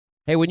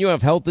Hey, when you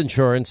have health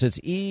insurance, it's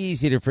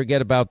easy to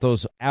forget about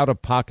those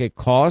out-of-pocket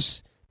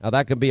costs. Now,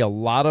 that can be a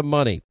lot of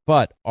money,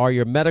 but are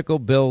your medical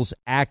bills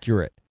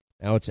accurate?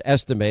 Now, it's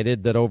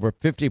estimated that over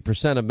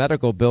 50% of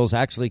medical bills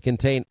actually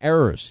contain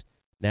errors.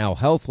 Now,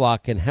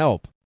 HealthLock can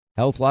help.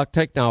 HealthLock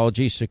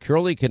technology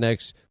securely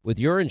connects with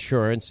your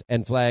insurance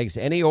and flags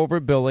any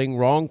overbilling,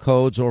 wrong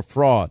codes, or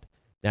fraud.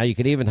 Now, you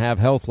can even have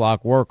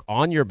HealthLock work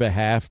on your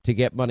behalf to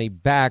get money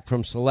back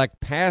from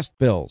select past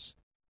bills.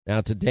 Now,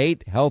 to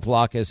date,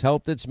 HealthLock has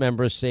helped its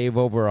members save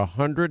over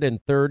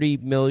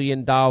 $130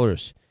 million.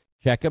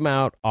 Check them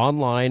out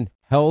online,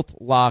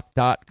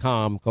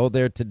 healthlock.com. Go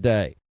there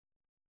today.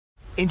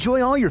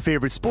 Enjoy all your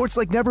favorite sports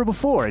like never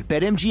before at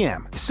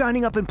BetMGM.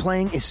 Signing up and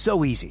playing is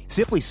so easy.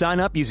 Simply sign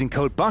up using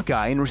code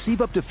Buckeye and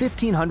receive up to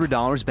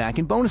 $1,500 back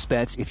in bonus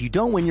bets if you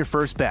don't win your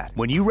first bet.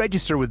 When you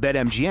register with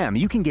BetMGM,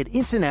 you can get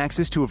instant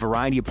access to a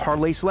variety of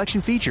parlay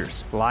selection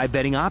features, live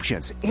betting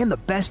options, and the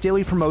best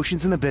daily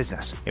promotions in the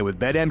business. And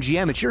with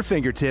BetMGM at your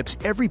fingertips,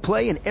 every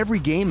play and every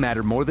game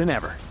matter more than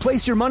ever.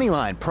 Place your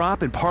moneyline,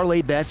 prop, and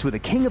parlay bets with the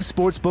king of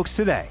sportsbooks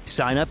today.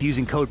 Sign up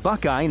using code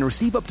Buckeye and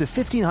receive up to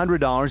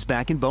 $1,500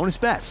 back in bonus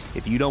bets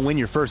if you don't win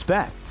your first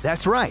bet.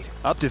 That's right,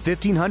 up to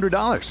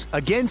 $1,500.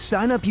 Again,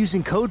 sign up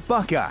using code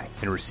Buckeye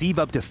and receive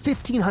up to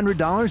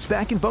 $1,500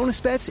 back in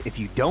bonus bets if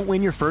you don't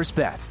win your first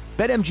bet.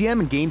 BetMGM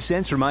and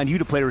GameSense remind you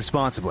to play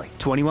responsibly.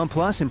 21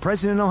 plus and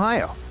present in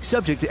Ohio.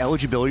 Subject to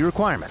eligibility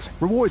requirements.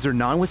 Rewards are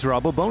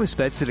non-withdrawable bonus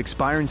bets that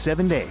expire in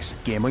 7 days.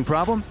 Gambling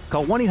problem?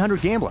 Call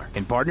 1-800-GAMBLER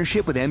in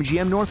partnership with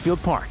MGM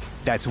Northfield Park.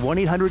 That's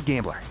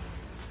 1-800-GAMBLER.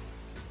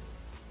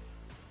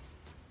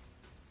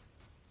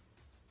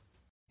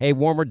 Hey,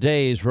 warmer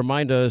days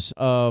remind us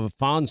of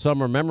fond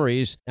summer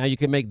memories. Now you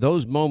can make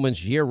those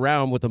moments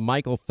year-round with the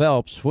Michael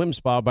Phelps Swim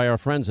Spa by our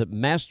friends at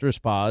Master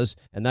Spas,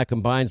 and that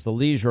combines the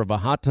leisure of a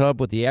hot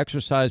tub with the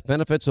exercise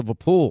benefits of a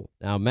pool.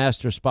 Now,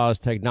 Master Spa's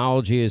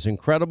technology is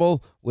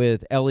incredible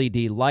with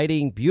LED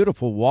lighting,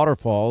 beautiful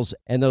waterfalls,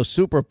 and those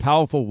super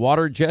powerful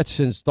water jets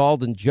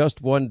installed in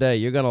just one day.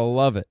 You're going to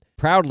love it.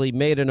 Proudly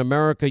made in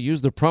America.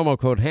 Use the promo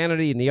code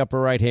Hannity in the upper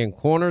right-hand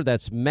corner.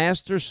 That's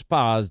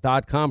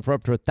masterspas.com for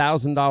up to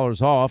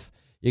 $1,000 off.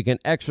 You can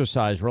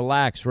exercise,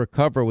 relax,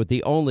 recover with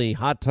the only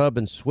hot tub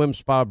and swim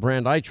spa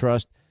brand I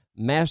trust,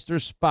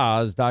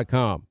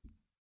 masterspas.com.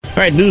 All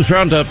right, news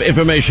roundup,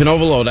 information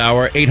overload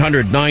hour,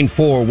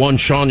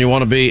 800-941-SEAN. You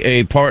want to be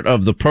a part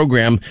of the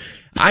program.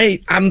 I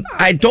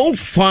don't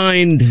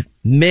find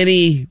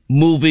many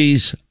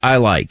movies I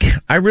like.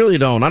 I really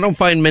don't. I don't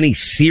find many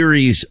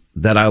series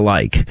that I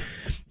like.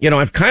 You know,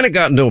 I've kind of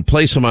gotten to a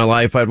place in my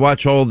life. I'd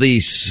watch all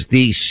these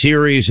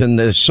series and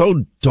they're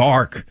so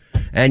dark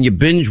and you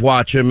binge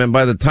watch them. And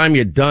by the time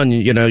you're done,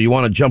 you know, you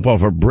want to jump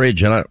off a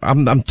bridge. And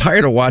I'm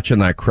tired of watching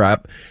that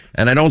crap.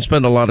 And I don't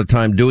spend a lot of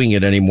time doing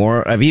it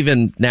anymore. I've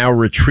even now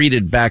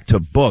retreated back to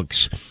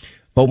books.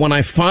 But when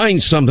I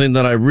find something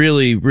that I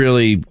really,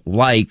 really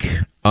like,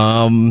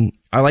 I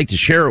like to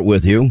share it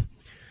with you.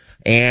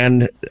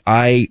 And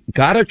I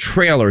got a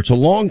trailer. It's a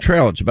long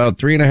trailer. It's about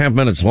 3.5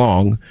 minutes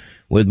long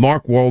with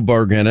Mark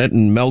Wahlberg in it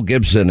and Mel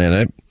Gibson in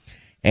it.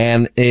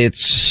 And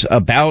it's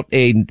about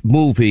a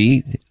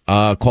movie,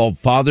 called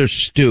Father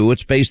Stu.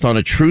 It's based on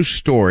a true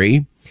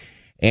story.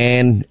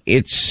 And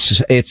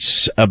it's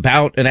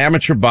about an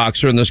amateur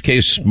boxer, in this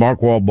case,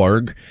 Mark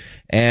Wahlberg.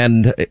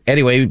 And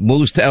anyway,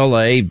 moves to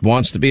LA,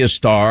 wants to be a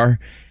star.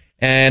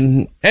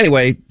 And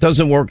anyway,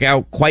 doesn't work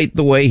out quite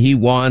the way he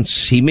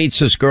wants. He meets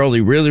this girl he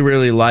really,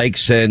 really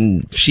likes,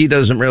 and she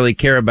doesn't really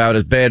care about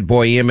his bad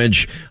boy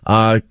image.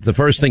 The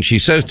first thing she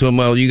says to him,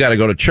 well, you got to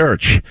go to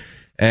church.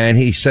 And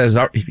he says,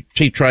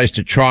 she tries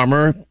to charm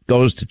her,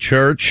 goes to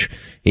church.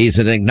 He's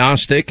an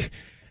agnostic.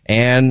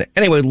 And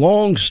anyway,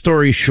 long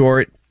story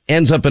short,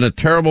 ends up in a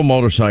terrible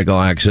motorcycle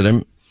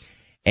accident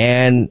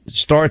and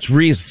starts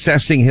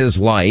reassessing his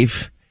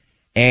life,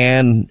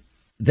 and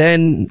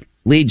then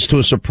leads to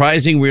a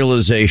surprising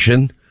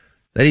realization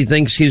that he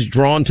thinks he's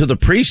drawn to the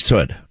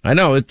priesthood. I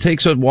know, it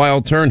takes a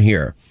wild turn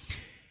here.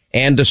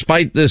 And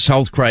despite this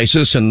health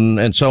crisis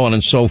and so on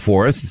and so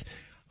forth,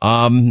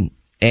 and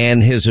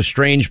his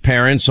estranged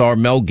parents are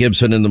Mel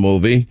Gibson in the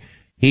movie,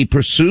 he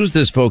pursues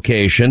this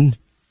vocation,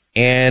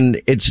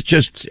 and it's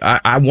just,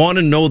 I want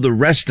to know the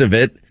rest of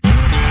it.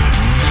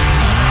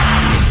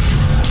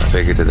 I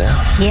figured it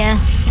out. Yeah,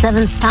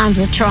 7th time's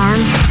a charm.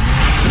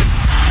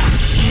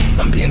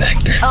 I'm being an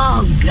actor.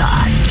 Oh,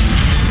 God.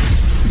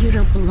 You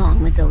don't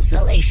belong with those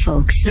LA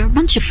folks. They're a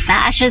bunch of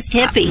fascist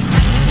hippies.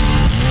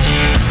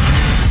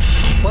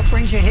 What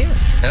brings you here?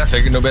 And I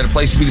figured no better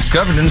place to be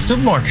discovered than the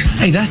supermarket.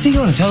 Hey, did I see you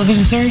on a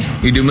television series?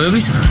 You do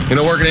movies? You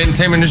don't work in the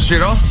entertainment industry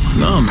at all?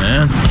 No,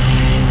 man.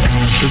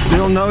 Does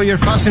Bill know you're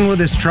fussing with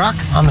his truck?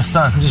 I'm the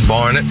son. I'm just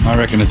borrowing it. I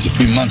reckon it's a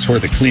few months'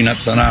 worth of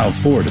cleanups on aisle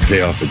 4 to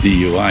pay off a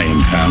DUI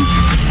impound.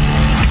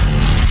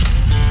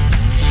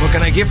 What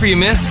can I get for you,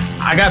 miss?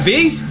 I got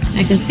beef.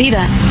 I can see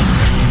that.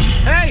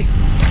 Hey!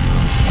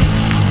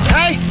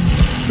 Hey!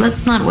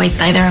 Let's not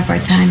waste either of our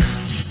time.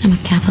 I'm a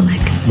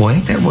Catholic. Well,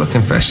 ain't that what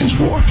confession's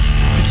for?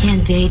 I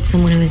can't date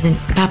someone who isn't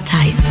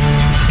baptized.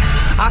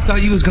 I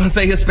thought you was gonna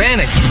say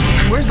Hispanic.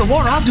 Where's the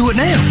water? I'll do it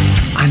now.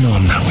 I know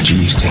I'm not what you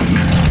used to,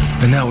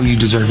 but not what you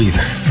deserve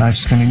either.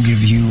 Life's gonna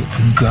give you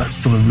a gut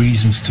full of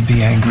reasons to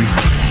be angry.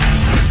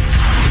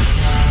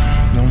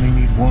 You only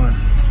need one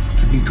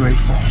to be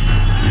grateful.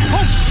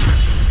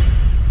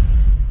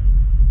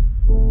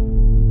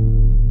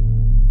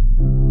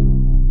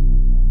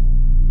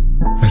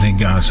 I think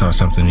God saw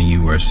something in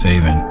you worth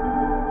saving.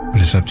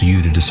 But it's up to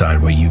you to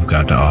decide what you've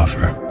got to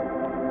offer.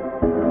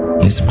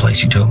 It's the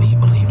place you told me you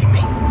believed in me.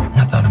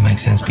 I thought it made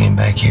sense being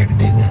back here to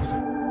do this.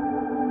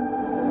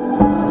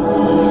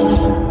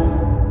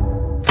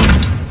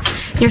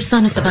 Your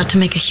son is about to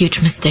make a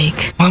huge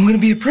mistake. Well, I'm gonna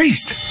be a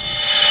priest.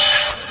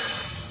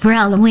 For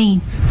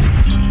Halloween.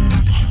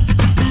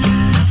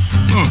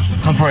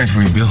 I'm praying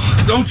for you, Bill.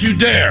 Don't you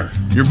dare!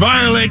 You're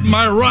violating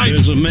my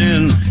rights. There's a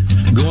man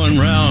going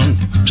round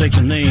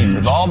taking names.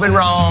 We've all been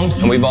wrong,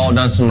 and we've all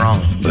done some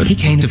wrong. But he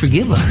came to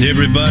forgive us.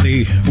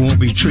 Everybody won't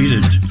be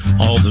treated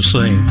all the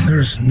same.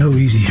 There's no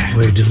easy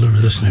way to deliver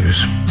this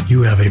news.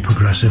 You have a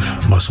progressive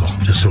muscle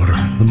disorder.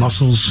 The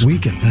muscles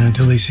weaken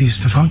until they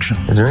cease to function.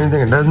 Is there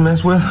anything it doesn't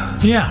mess with?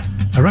 Yeah,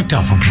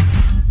 erectile function.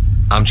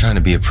 I'm trying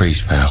to be a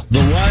priest, pal. The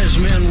wise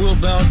men will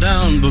bow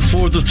down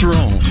before the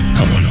throne.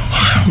 I want no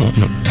why. I want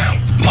no doubt.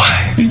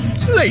 Why?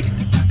 Like,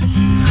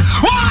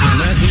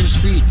 And at his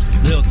feet,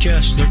 they'll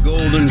cast their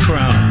golden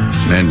crown.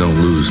 Man don't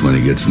lose when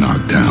he gets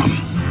knocked down,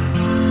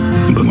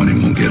 but when he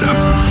won't get up.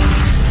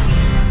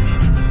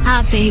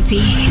 Ah,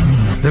 baby.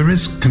 There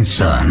is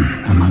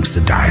concern amongst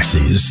the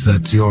diocese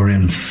that your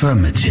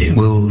infirmity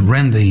will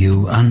render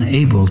you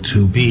unable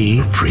to be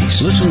a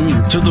priest. Listen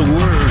to the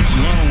words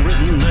long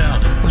written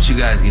down. what you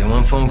guys get?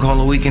 One phone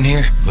call a week in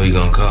here? Who you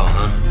gonna call,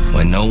 huh?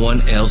 When no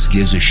one else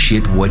gives a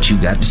shit what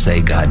you got to say,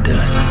 God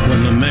does.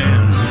 When the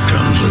man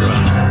comes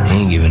around.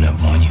 He ain't giving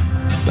up on you.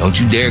 Don't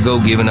you dare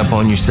go giving up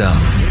on yourself.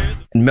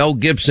 Mel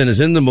Gibson is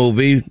in the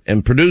movie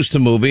and produced the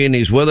movie, and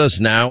he's with us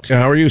now.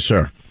 How are you,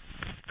 sir?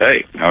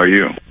 Hey, how are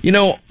you? You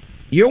know,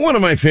 you're one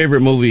of my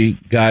favorite movie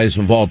guys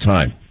of all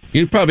time.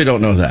 You probably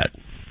don't know that.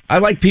 I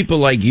like people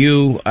like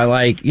you. I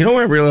like, you know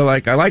what I really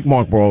like? I like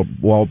Mark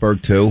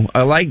Wahlberg, too.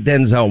 I like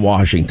Denzel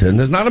Washington.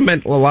 There's not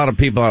a lot of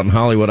people out in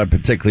Hollywood I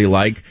particularly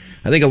like.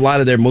 I think a lot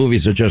of their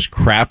movies are just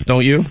crap,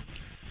 don't you?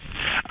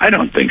 I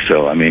don't think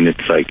so. I mean,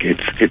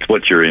 it's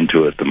what you're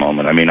into at the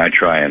moment. I mean,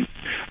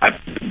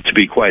 to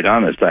be quite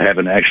honest, I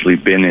haven't actually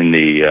been in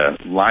the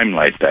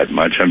limelight that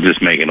much. I'm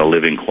just making a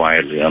living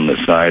quietly on the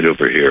side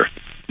over here.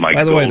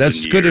 By the way,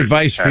 that's good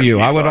advice for you.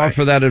 I would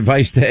offer that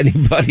advice to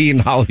anybody in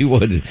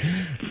Hollywood.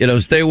 You know,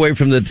 stay away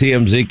from the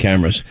TMZ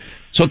cameras.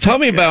 So tell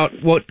me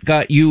about what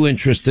got you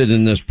interested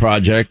in this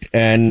project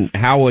and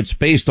how it's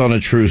based on a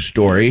true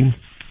story.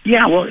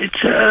 Yeah, well,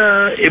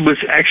 it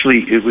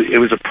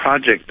was a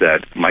project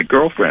that my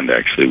girlfriend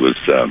actually was.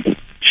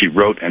 She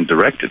wrote and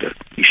directed it.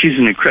 She's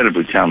an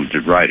incredibly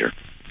talented writer,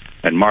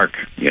 and Mark,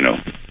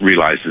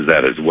 realizes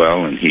that as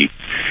well, and he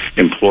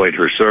employed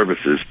her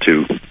services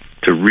to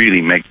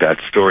really make that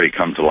story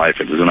come to life.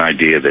 It was an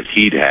idea that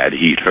he'd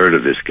heard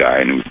of this guy,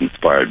 and he was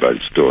inspired by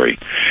the story,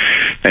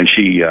 and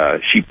she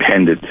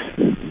penned it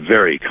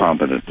very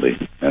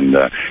competently. And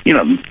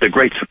the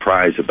great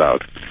surprise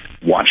about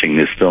watching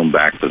this film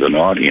back with an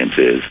audience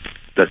is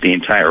that the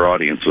entire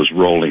audience was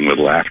rolling with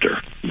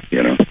laughter,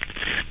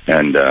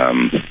 and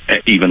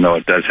even though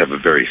it does have a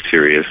very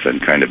serious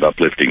and kind of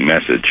uplifting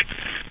message,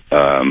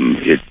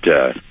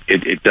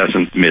 it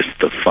doesn't miss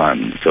the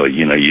fun. So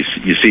you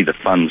see the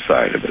fun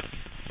side of it.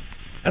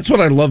 That's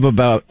what I love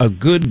about a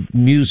good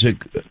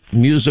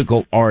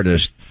musical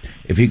artist.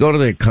 If you go to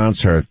their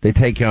concert, they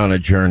take you on a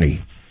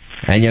journey.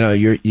 And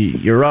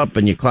you're up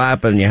and you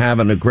clap and you're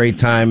having a great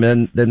time,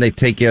 and then they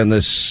take you on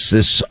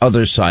this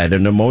other side,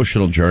 an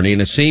emotional journey.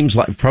 And it seems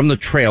like from the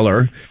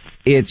trailer,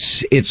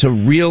 it's a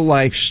real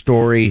life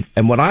story.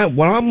 And what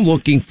I'm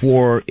looking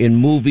for in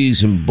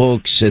movies and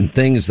books and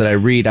things that I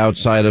read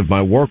outside of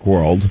my work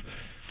world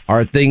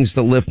are things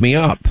that lift me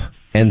up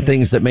and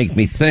things that make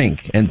me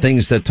think and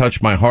things that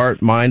touch my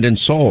heart, mind, and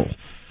soul.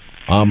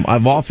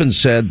 I've often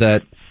said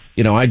that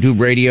I do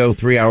radio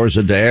 3 hours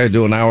a day. I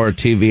do an hour of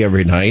TV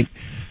every night.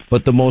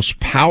 But the most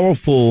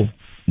powerful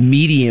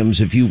mediums,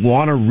 if you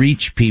want to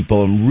reach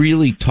people and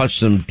really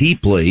touch them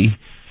deeply,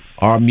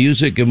 are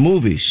music and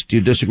movies. Do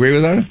you disagree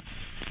with that?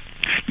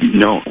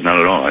 No, not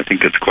at all. I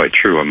think that's quite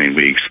true. I mean,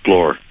 we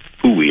explore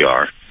who we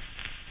are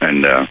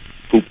and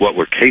what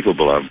we're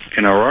capable of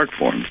in our art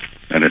forms,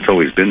 and it's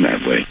always been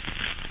that way.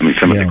 I mean,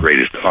 some of the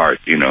greatest art,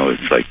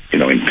 it's like,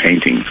 in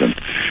paintings,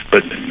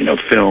 but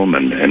film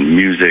and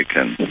music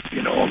and,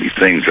 all these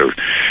things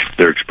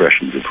they're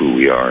expressions of who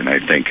we are, and I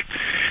think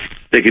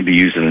they can be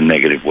used in a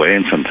negative way,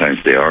 and sometimes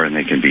they are, and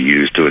they can be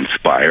used to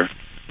inspire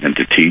and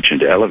to teach and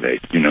to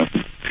elevate,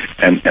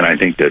 And I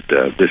think that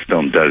this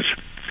film does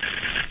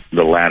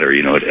the latter,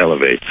 it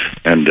elevates.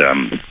 And,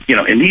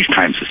 in these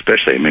times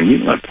especially, I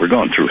mean, look, we're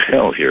going through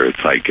hell here. It's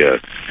like,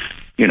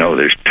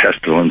 there's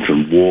pestilence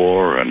and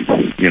war and,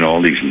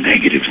 all these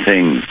negative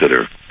things that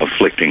are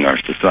afflicting our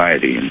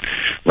society. And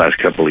last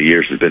couple of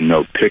years has been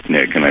no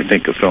picnic, and I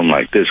think a film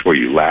like this where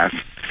you laugh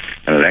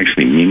and it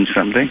actually means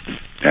something.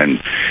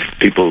 And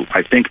people,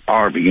 I think,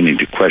 are beginning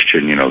to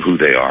question, who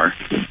they are,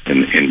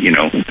 and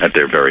at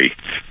their very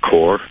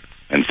core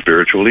and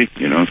spiritually,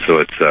 So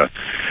it's,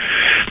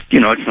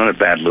 it's not a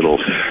bad little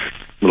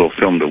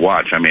film to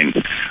watch. I mean,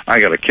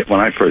 when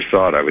I first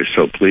saw it, I was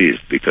so pleased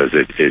because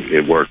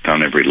it worked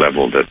on every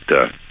level that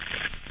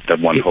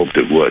one hoped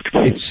it would.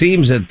 It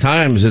seems at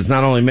times it's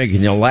not only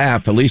making you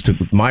laugh, at least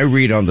my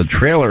read on the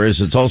trailer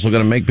is it's also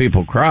going to make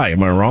people cry.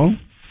 Am I wrong?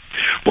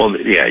 Well,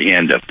 yeah, you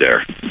end up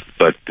there.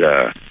 But,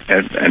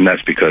 and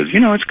that's because,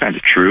 it's kind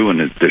of true, and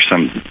there's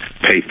some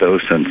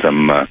pathos and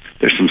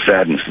there's some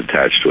sadness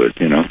attached to it,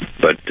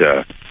 But,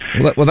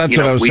 well, that's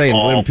what I was saying.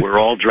 We're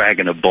all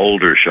dragging a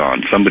boulder,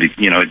 Sean. Somebody,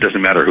 it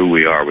doesn't matter who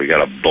we are. We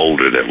got a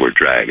boulder that we're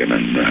dragging,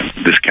 and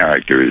this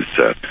character is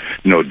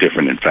no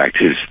different. In fact,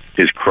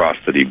 his cross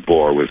that he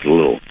bore was a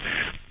little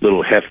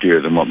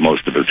heftier than what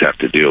most of us have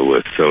to deal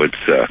with. So it's,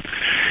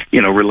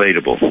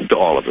 relatable to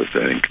all of us,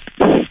 I think.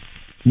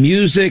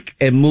 Music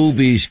and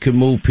movies can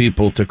move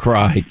people to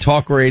cry.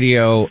 Talk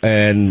radio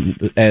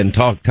and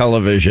talk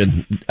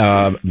television,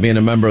 being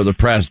a member of the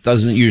press,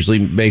 doesn't usually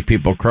make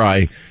people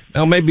cry.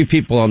 Now, maybe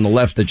people on the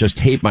left that just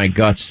hate my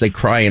guts, they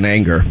cry in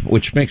anger,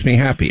 which makes me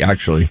happy,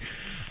 actually.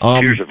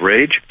 Tears of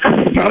rage?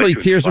 Probably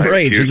tears of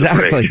rage,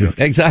 exactly.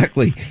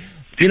 Exactly.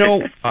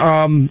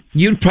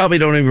 You probably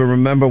don't even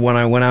remember when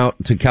I went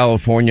out to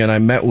California and I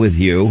met with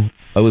you.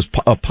 It was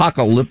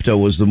Apocalypto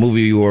was the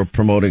movie you were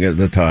promoting at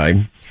the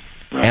time.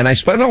 And I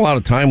spent a lot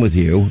of time with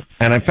you,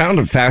 and I found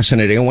it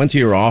fascinating. I went to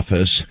your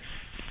office,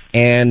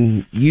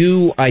 and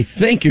I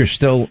think you're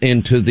still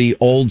into the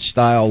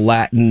old-style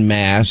Latin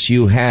Mass.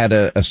 You had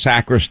a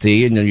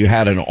sacristy, and then you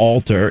had an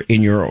altar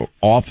in your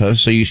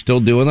office. Are you still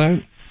doing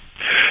that?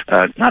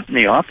 Not in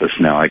the office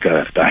now. I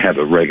have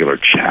a regular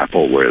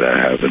chapel where that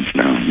happens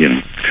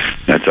now.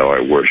 That's how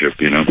I worship.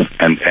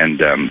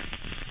 And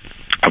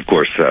of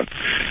course,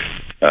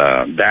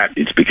 that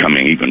it's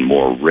becoming even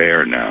more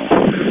rare now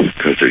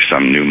because there's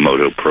some new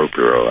motu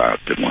proprio out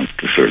that wants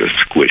to sort of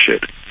squish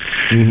it.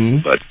 Mm-hmm.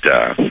 But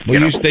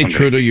you stay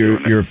true to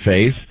your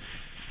faith.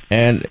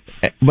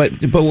 But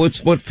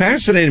what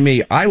fascinated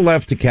me, I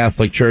left the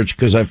Catholic Church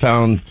because I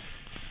found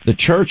the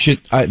church,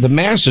 the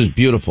Mass is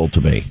beautiful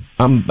to me.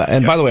 By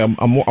the way,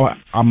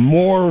 I'm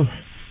more,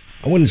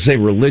 I wouldn't say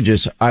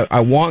religious. I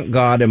want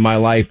God in my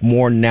life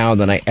more now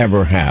than I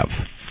ever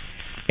have.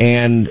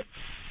 And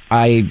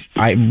I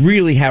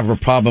really have a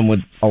problem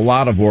with a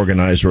lot of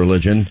organized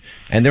religion,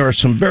 and there are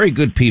some very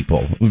good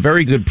people,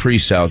 very good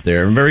priests out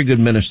there, and very good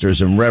ministers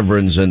and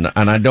reverends, and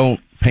I don't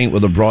paint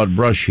with a broad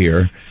brush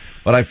here,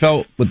 but I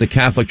felt with the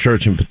Catholic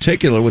Church in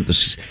particular, with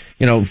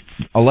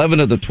 11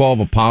 of the 12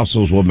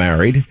 apostles were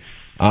married.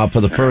 For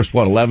the first,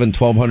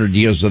 1,200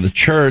 years of the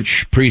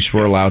church, priests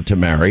were allowed to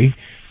marry.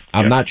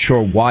 I'm not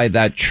sure why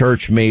that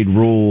church-made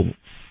rule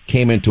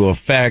came into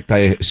effect.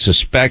 I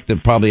suspect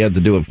it probably had to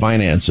do with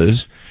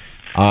finances.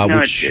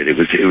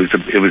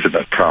 It was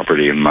about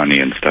property and money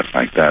and stuff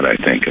like that, I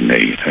think, and they,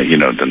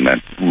 then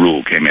that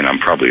rule came in. I'm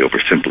probably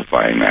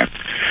oversimplifying that.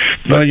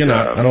 No, you're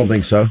not. I don't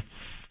think so.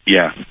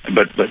 Yeah,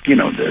 but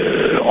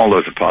all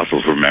those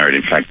apostles were married.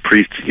 In fact,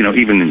 priests,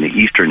 even in the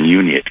Eastern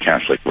Uniate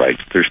Catholic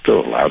rites, they're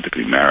still allowed to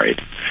be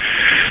married,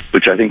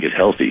 which I think is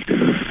healthy.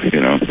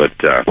 But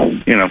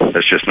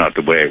that's just not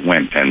the way it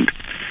went. And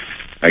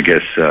I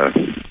guess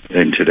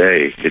in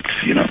today, it's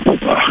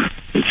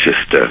it's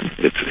just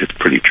it's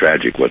pretty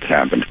tragic what's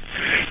happened,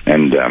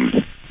 and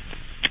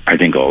I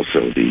think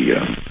also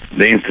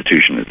the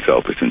institution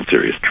itself is in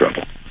serious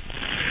trouble.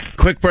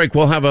 Quick break.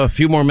 We'll have a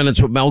few more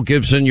minutes with Mel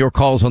Gibson. Your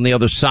calls on the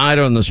other side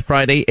on this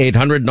Friday,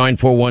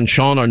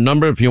 800-941-SEAN, our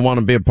number if you want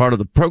to be a part of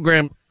the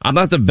program. I'm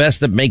not the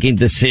best at making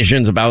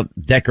decisions about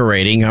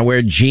decorating. I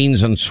wear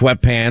jeans and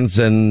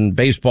sweatpants and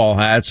baseball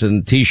hats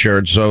and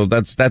T-shirts, so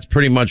that's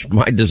pretty much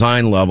my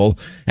design level.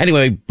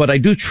 Anyway, but I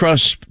do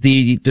trust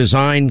the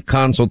design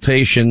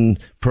consultation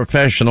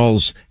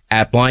professionals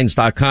at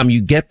Blinds.com.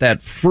 You get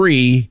that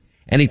free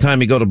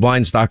anytime you go to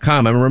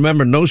Blinds.com. And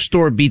remember, no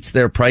store beats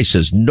their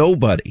prices.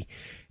 Nobody.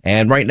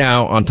 And right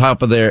now, on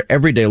top of their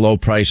everyday low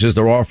prices,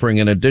 they're offering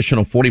an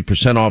additional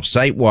 40% off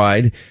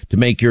site-wide to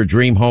make your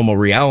dream home a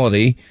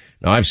reality.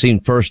 Now, I've seen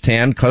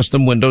firsthand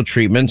custom window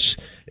treatments.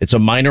 It's a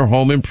minor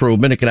home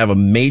improvement. It can have a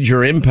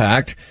major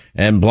impact.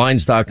 And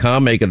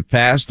Blinds.com make it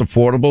fast,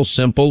 affordable,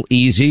 simple,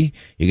 easy.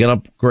 You can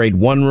upgrade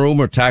one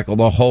room or tackle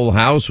the whole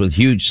house with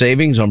huge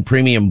savings on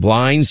premium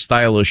blinds,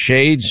 stylish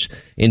shades,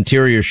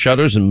 interior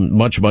shutters, and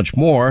much, much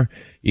more.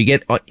 You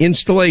get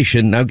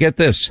installation. Now, get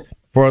this.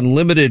 For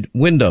unlimited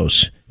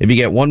windows. If you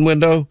get one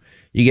window,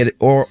 you get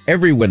or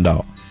every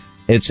window.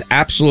 It's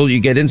absolute.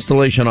 You get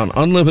installation on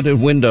unlimited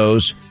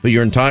windows for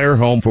your entire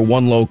home for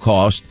one low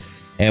cost.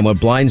 And with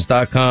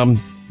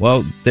Blinds.com,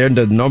 well, they're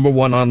the number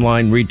one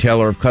online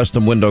retailer of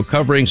custom window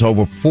coverings.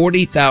 Over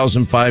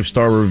 40,000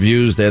 five-star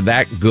reviews. They're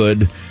that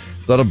good.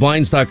 Go to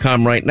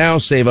Blinds.com right now.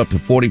 Save up to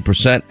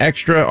 40%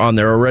 extra on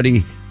their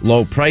already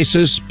low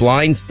prices.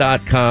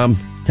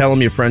 Blinds.com. Tell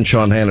them your friend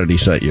Sean Hannity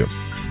sent you.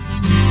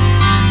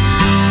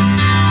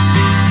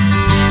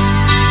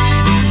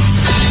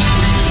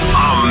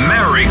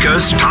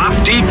 America's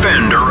top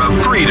defender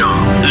of freedom,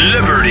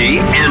 liberty,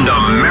 and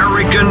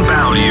American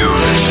values.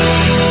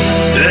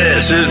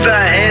 This is The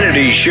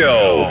Hannity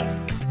Show.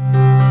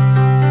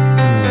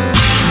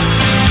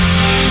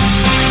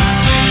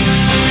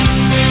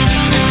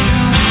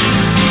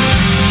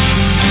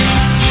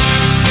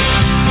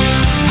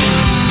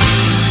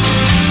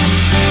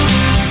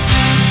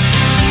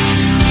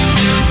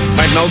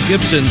 Mel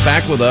Gibson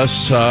back with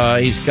us.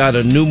 He's got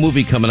a new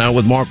movie coming out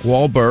with Mark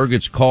Wahlberg.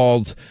 It's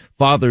called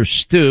Father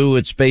Stew.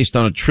 It's based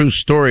on a true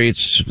story.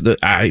 We'll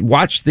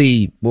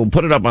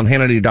put it up on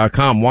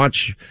Hannity.com.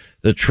 Watch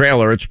the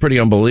trailer. It's pretty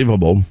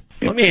unbelievable.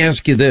 Let me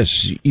ask you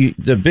this.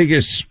 The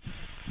biggest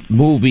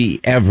movie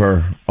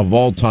ever of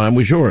all time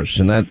was yours.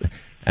 And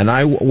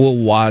I will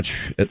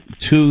watch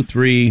 2,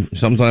 3,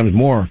 sometimes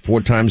more,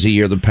 4 times a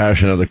year, The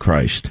Passion of the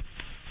Christ.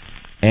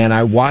 And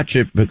I watch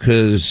it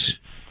because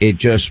it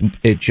just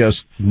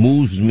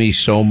moves me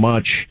so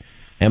much,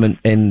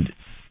 and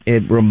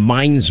it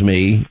reminds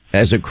me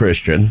as a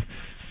Christian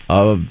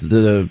of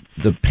the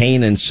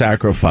pain and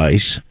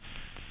sacrifice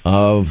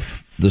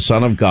of the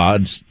Son of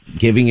God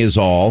giving his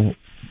all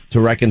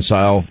to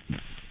reconcile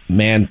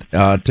man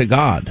to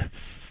God,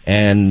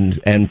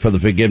 and for the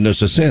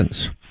forgiveness of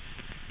sins.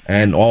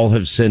 And all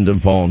have sinned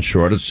and fallen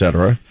short,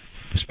 etc.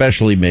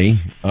 Especially me.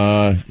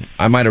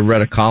 I might have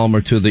read a column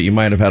or two that you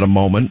might have had a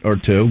moment or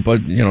two,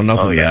 but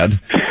nothing bad.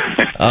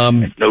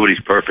 Nobody's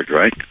perfect,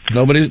 right?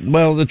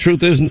 Well, the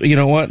truth is, you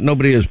know what?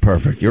 Nobody is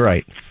perfect. You're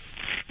right.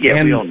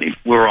 Yeah,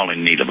 we're all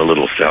in need of a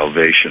little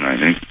salvation, I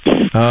think.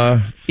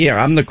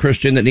 Yeah, I'm the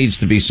Christian that needs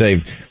to be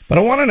saved. But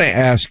I wanted to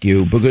ask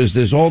you, because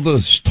there's all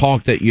this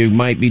talk that you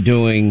might be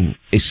doing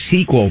a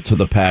sequel to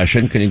The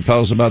Passion. Can you tell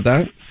us about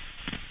that?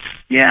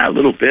 Yeah, a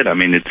little bit. I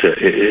mean,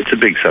 it's a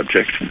big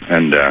subject,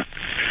 and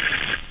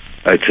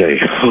I'd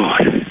say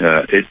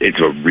it's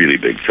a really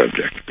big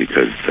subject,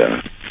 because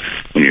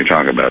when you're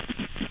talking about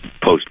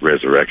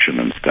post-resurrection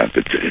and stuff,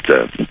 it's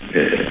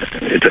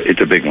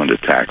a big one to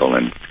tackle,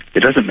 and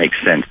it doesn't make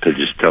sense to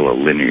just tell a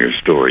linear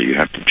story. You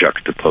have to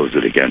juxtapose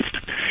it against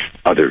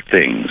other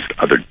things,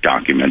 other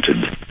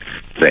documented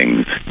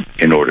things,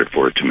 in order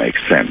for it to make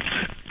sense.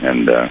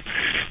 And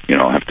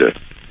I'll have to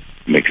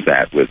mix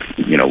that with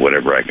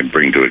whatever I can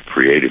bring to it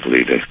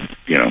creatively to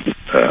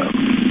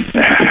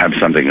have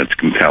something that's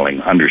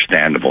compelling,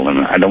 understandable,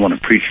 and I don't want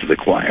to preach to the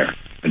choir.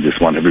 I just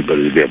want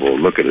everybody to be able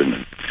to look at it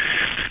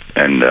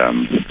and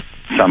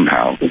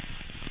somehow,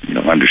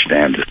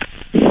 understand it.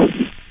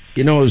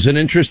 It was an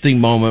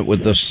interesting moment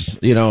with this,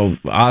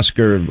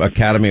 Oscar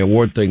Academy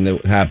Award thing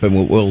that happened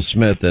with Will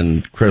Smith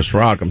and Chris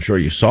Rock. I'm sure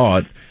you saw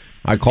it.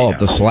 I call it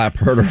the slap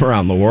heard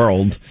around the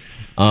world.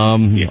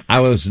 I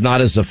was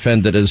not as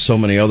offended as so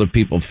many other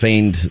people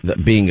feigned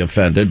being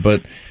offended,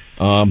 but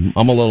I'm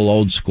a little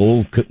old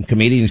school.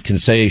 Comedians can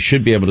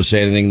should be able to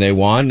say anything they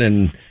want,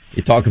 and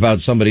you talk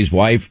about somebody's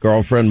wife,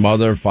 girlfriend,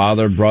 mother,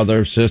 father,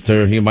 brother,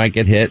 sister, you might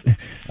get hit.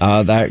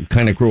 That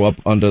kind of grew up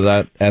under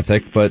that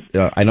ethic, but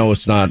I know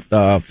it's not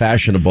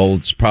fashionable.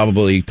 It's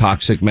probably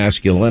toxic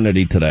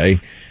masculinity today.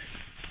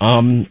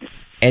 And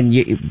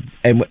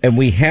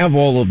we have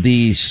all of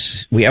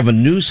these. We have a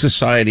new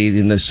society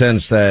in the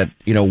sense that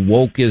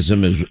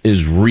wokeism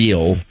is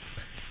real.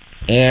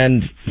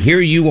 And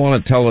here you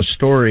want to tell a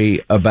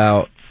story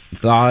about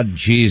God,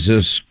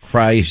 Jesus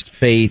Christ,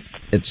 faith,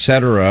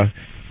 etc.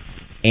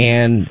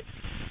 And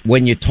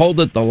when you told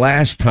it the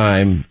last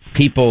time,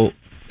 people,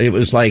 it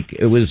was like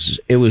it was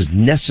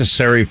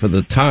necessary for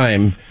the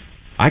time.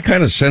 I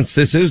kind of sense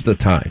this is the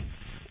time.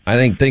 I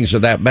think things are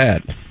that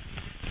bad.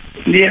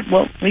 Yeah,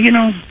 well,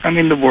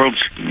 the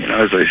world's,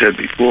 as I said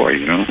before,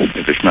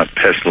 if it's not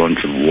pestilence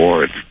and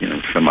war, it's,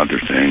 some other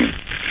thing.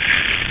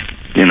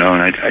 And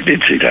I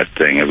did see that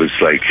thing. It was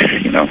like,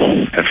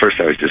 at first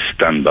I was just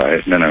stunned by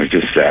it, and then I was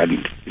just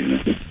saddened,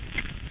 and,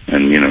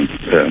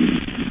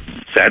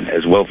 sad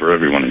as well for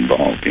everyone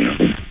involved,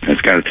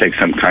 It's got to take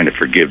some kind of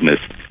forgiveness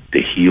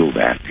to heal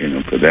that,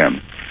 for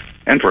them.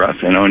 And for us,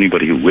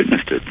 anybody who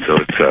witnessed it. So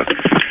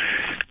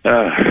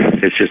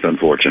it's just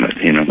unfortunate,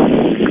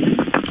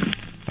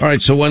 All right,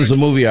 so when's the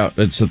movie out?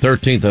 It's the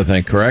 13th, I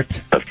think,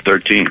 correct? The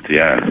 13th,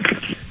 yeah.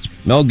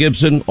 Mel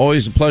Gibson,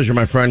 always a pleasure,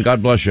 my friend.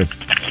 God bless you.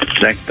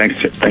 Thanks,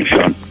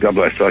 Sean. God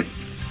bless you.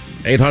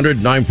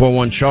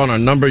 800-941-SEAN, our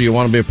number. You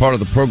want to be a part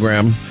of the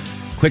program.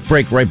 Quick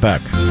break, right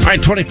back. All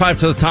right, 25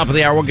 to the top of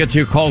the hour. We'll get to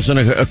your calls in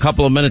a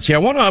couple of minutes here. I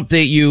want to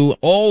update you.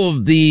 All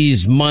of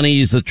these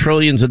monies, the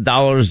trillions of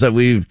dollars that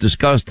we've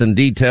discussed in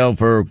detail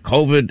for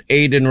COVID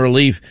aid and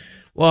relief,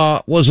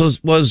 was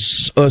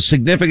a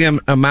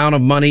significant amount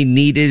of money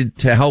needed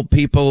to help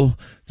people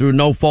through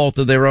no fault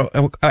of their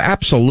own?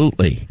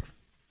 Absolutely.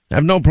 I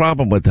have no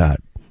problem with that.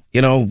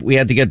 We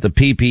had to get the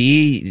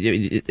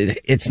PPE.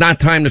 It's not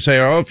time to say,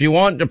 if you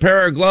want a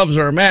pair of gloves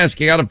or a mask,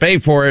 you got to pay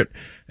for it.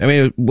 I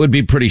mean, it would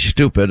be pretty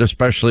stupid,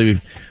 especially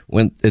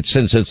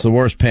since it's the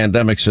worst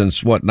pandemic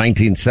since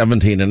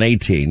 1917 and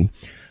 18.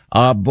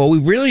 But we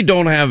really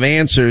don't have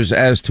answers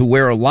as to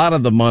where a lot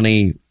of the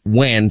money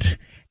went.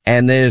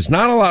 And there's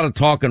not a lot of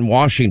talk in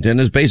Washington.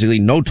 There's basically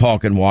no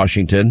talk in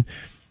Washington.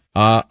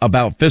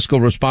 about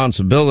fiscal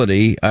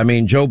responsibility. I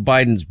mean, Joe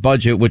Biden's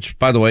budget, which,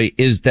 by the way,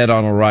 is dead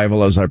on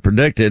arrival, as I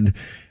predicted.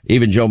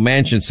 Even Joe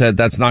Manchin said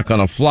that's not going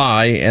to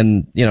fly.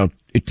 And,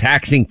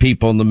 taxing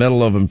people in the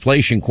middle of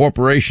inflation,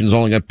 corporations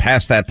only going to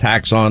pass that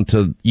tax on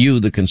to you,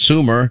 the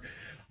consumer.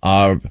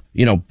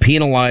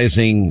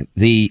 Penalizing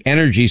the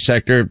energy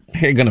sector,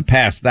 they're going to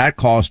pass that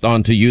cost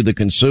on to you, the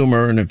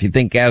consumer. And if you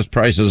think gas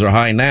prices are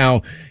high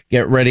now,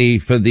 get ready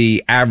for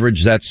the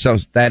average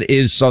that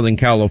is Southern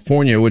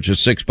California, which is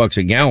 $6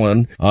 a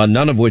gallon,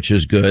 none of which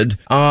is good.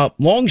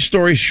 Long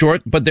story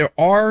short, but there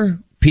are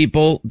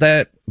people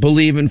that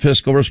believe in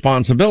fiscal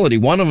responsibility.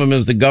 One of them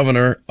is the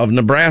governor of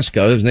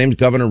Nebraska. His name's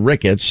Governor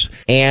Ricketts,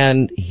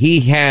 and he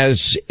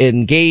has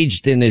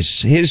engaged in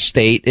his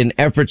state in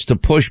efforts to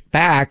push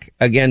back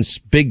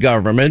against big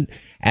government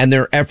and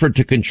their effort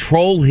to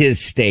control his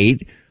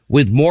state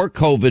with more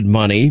COVID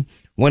money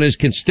when his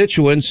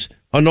constituents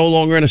are no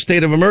longer in a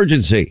state of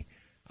emergency.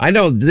 I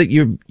know that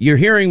you're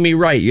hearing me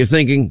right. You're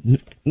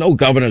thinking, no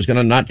governor's going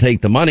to not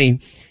take the money.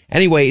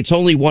 Anyway, it's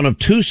only one of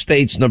two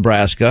states,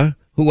 Nebraska,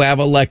 who have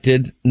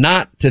elected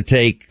not to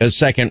take a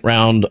second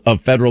round of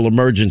federal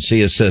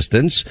emergency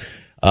assistance,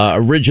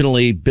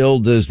 originally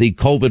billed as the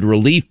COVID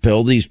relief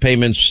bill. These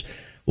payments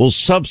will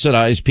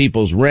subsidize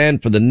people's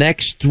rent for the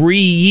next 3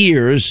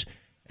 years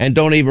and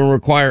don't even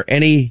require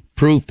any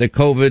proof that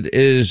COVID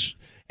is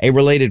a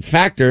related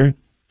factor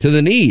to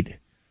the need.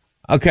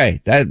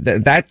 Okay,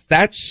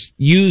 that's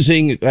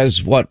using,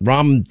 as what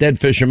Ram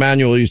Deadfish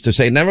Emanuel used to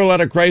say, never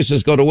let a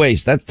crisis go to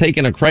waste. That's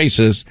taking a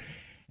crisis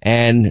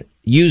and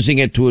using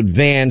it to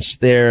advance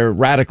their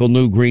radical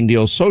new Green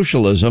Deal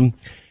socialism.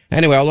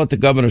 Anyway, I'll let the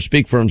governor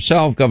speak for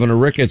himself. Governor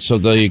Ricketts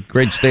of the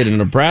great state of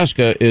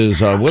Nebraska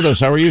is with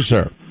us. How are you,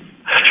 sir?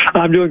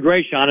 I'm doing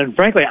great, Sean. And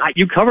frankly,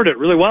 you covered it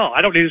really well.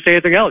 I don't need to say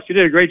anything else. You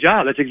did a great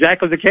job. That's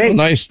exactly the case. Well,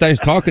 nice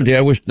talking to you.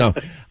 I wish, no.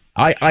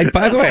 By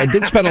the way, I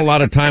did spend a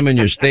lot of time in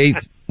your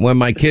state when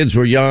my kids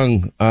were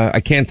young. I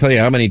can't tell you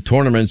how many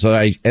tournaments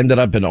I ended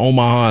up in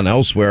Omaha and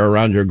elsewhere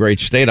around your great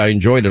state. I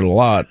enjoyed it a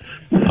lot.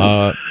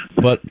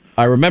 But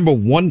I remember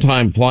one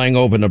time flying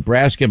over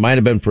Nebraska. It might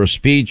have been for a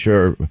speech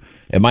or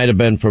it might have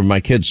been for my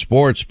kids'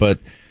 sports. But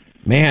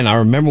man, I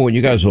remember when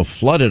you guys were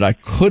flooded, I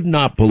could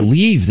not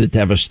believe the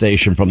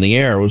devastation from the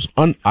air. It was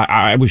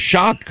I was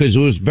shocked because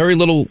there was very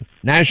little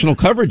national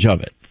coverage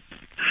of it.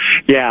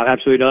 Yeah,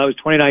 absolutely. No, that was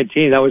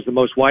 2019. That was the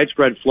most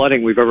widespread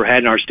flooding we've ever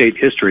had in our state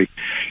history.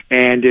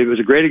 And it was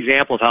a great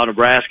example of how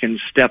Nebraskans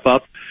step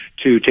up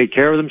to take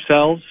care of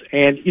themselves.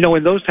 And,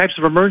 in those types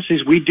of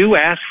emergencies, we do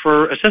ask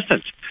for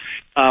assistance,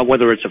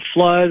 whether it's a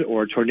flood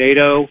or a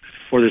tornado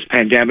or this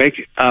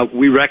pandemic.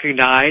 We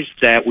recognize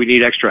that we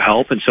need extra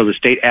help, and so the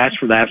state asks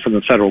for that from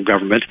the federal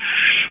government.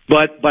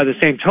 But by the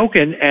same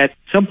token, at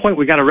some point,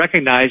 we got to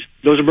recognize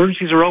those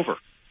emergencies are over.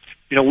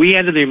 We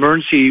ended the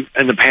emergency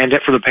and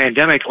for the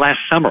pandemic last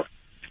summer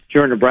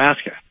here in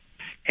Nebraska.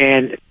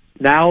 And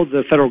now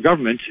the federal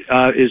government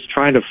is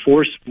trying to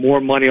force more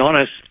money on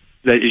us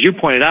that, as you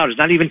pointed out, is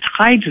not even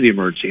tied to the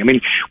emergency. I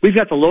mean, we've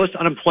got the lowest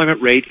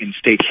unemployment rate in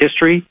state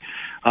history,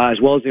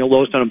 as well as the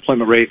lowest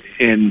unemployment rate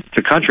in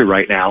the country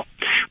right now.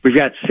 We've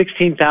got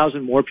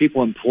 16,000 more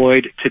people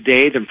employed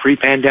today than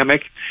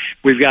pre-pandemic.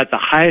 We've got the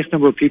highest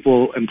number of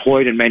people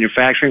employed in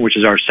manufacturing, which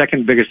is our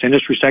second biggest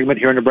industry segment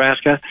here in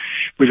Nebraska.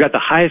 We've got the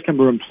highest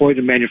number employed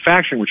in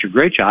manufacturing, which are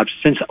great jobs,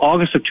 since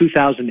August of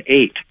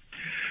 2008.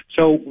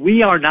 So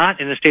we are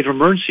not in a state of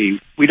emergency.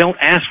 We don't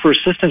ask for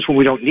assistance when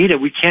we don't need it.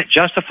 We can't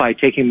justify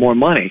taking more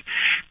money.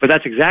 But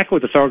that's exactly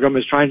what the federal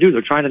government is trying to do.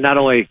 They're trying to not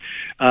only,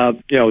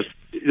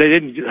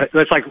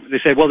 it's like they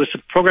said, well, this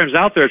program's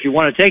out there if you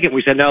want to take it.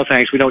 We said, no,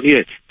 thanks, we don't need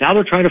it. Now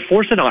they're trying to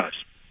force it on us.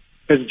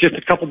 Because just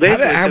a couple days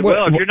ago, they said,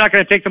 well, if you're not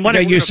going to take the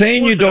money, you're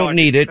saying you don't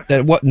need it,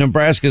 that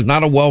Nebraska is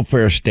not a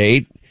welfare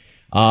state.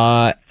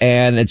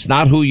 And it's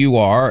not who you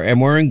are, and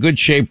we're in good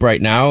shape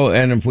right now.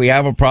 And if we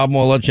have a problem,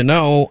 we'll let you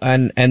know.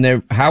 And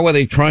how are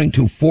they trying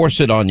to force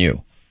it on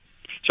you?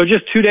 So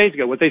just 2 days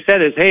ago, what they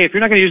said is, hey, if you're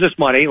not going to use this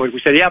money,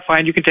 we said, yeah,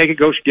 fine, you can take it,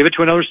 go give it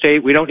to another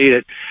state. We don't need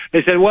it.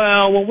 They said,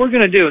 well, what we're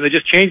going to do, and they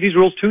just changed these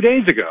rules 2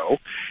 days ago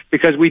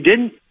because we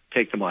didn't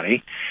take the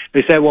money.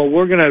 They said, well,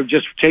 we're going to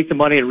just take the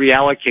money and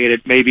reallocate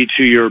it maybe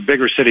to your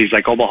bigger cities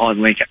like Omaha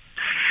and Lincoln.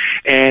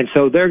 And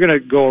so they're going to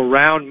go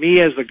around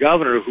me as the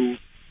governor, who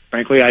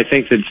frankly, I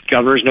think that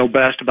governors know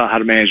best about how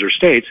to manage their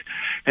states,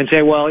 and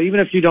say, well, even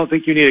if you don't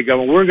think you need a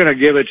governor, we're going to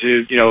give it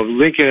to,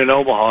 Lincoln and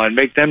Omaha and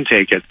make them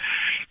take it.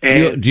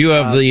 And, do you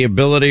have the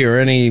ability or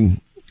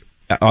any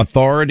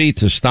authority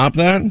to stop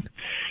that?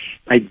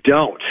 I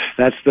don't.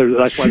 That's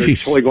why they're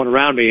totally going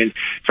around me. And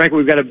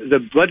frankly,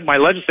 my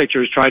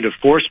legislature is trying to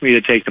force me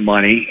to take the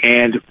money,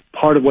 and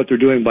part of what they're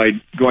doing by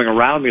going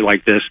around me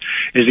like this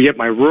is to get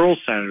my rural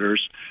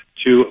senators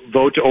to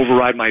vote to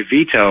override my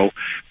veto,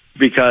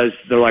 because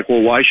they're like,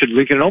 well, why should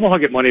Lincoln and Omaha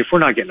get money if we're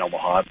not getting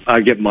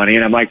get money?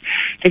 And I'm like,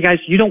 hey, guys,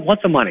 you don't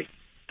want the money.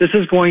 This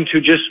is going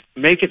to just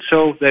make it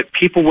so that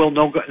people will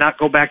not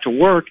go back to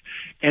work,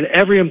 and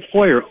every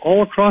employer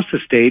all across the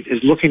state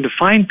is looking to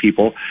find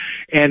people.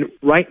 And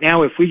right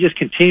now, if we just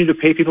continue to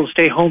pay people to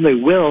stay home, they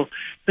will.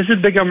 This is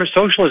big government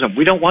socialism.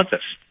 We don't want this.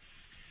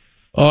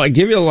 Well, I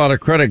give you a lot of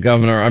credit,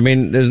 Governor. I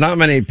mean, there's not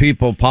many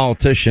people,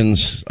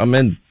 politicians, I'm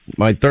in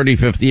my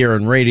 35th year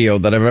in radio,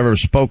 that I've ever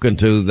spoken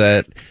to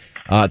that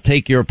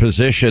take your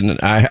position.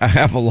 I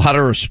have a lot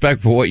of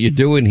respect for what you're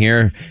doing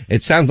here.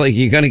 It sounds like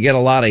you're going to get a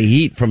lot of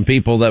heat from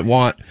people that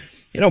want,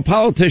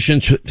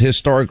 politicians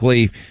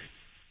historically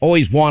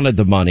always wanted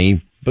the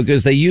money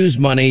because they use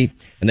money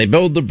and they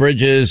build the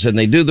bridges and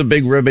they do the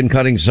big ribbon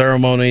cutting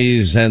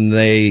ceremonies and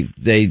they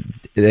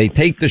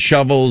take the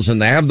shovels and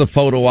they have the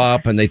photo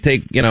op and they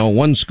take,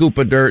 one scoop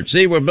of dirt.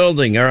 See, we're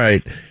building. All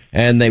right.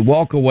 And they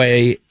walk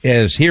away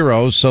as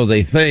heroes. So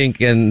they think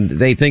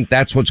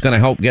that's what's going to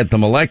help get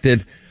them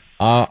elected.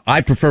 I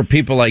prefer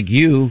people like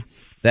you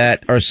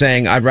that are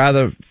saying, I'd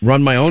rather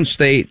run my own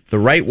state the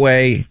right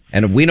way.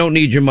 And if we don't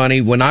need your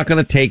money, we're not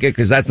going to take it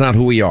because that's not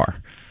who we are.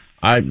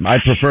 I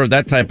prefer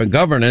that type of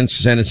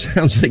governance, and it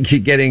sounds like you're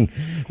getting,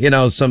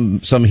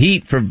 some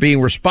heat for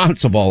being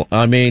responsible.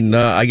 I mean,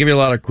 I give you a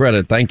lot of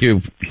credit. Thank you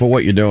for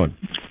what you're doing.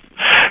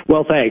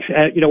 Well, thanks.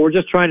 We're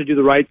just trying to do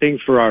the right thing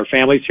for our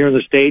families here in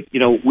the state.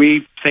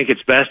 We think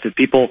it's best if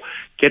people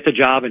get the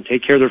job and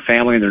take care of their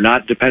family and they're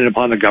not dependent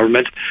upon the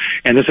government.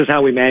 And this is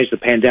how we manage the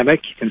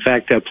pandemic. In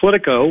fact,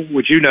 Politico,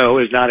 which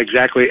is not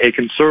exactly a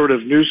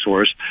conservative news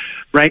source,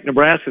 ranked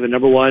Nebraska the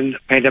 #1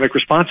 pandemic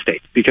response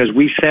state because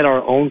we set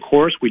our own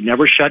course. We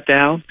never shut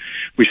down.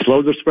 We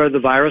slowed the spread of the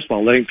virus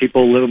while letting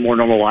people live a more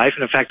normal life.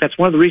 And in fact, that's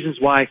one of the reasons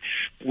why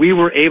we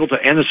were able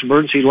to end this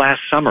emergency last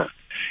summer.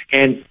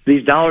 And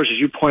these dollars, as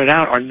you pointed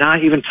out, are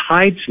not even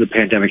tied to the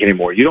pandemic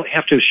anymore. You don't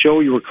have to show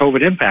you were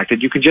COVID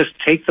impacted. You can just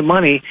take the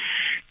money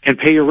and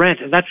pay your rent.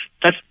 And that's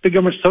big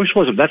government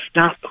socialism. That's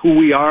not who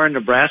we are in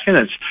Nebraska. And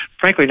it's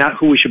frankly not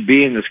who we should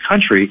be in this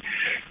country.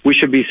 We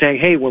should be saying,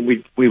 hey, when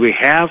we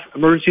have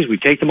emergencies, we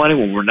take the money.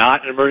 When we're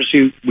not in an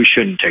emergency, we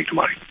shouldn't take the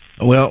money.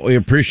 Well, we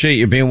appreciate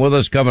you being with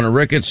us, Governor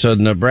Ricketts of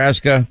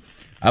Nebraska.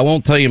 I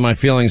won't tell you my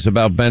feelings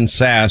about Ben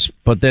Sass,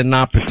 but they're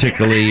not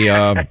particularly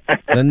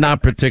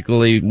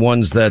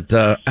ones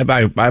that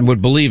I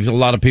would believe a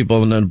lot of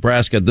people in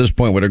Nebraska at this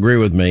point would agree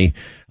with me.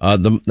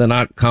 They're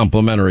not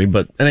complimentary.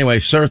 But anyway,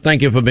 sir,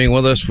 thank you for being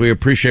with us. We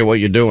appreciate what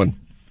you're doing.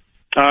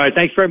 All right.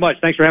 Thanks very much.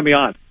 Thanks for having me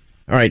on.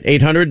 All right.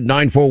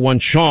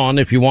 800-941-SEAN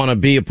if you want to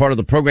be a part of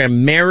the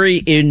program.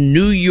 Mary in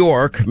New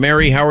York.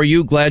 Mary, how are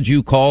you? Glad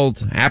you called.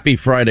 Happy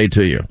Friday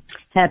to you.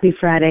 Happy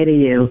Friday to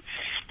you.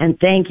 And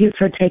thank you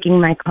for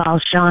taking my call,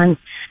 Sean.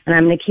 And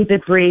I'm going to keep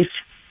it brief.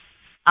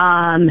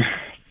 Finally,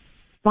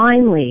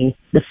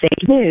 the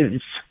fake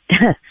news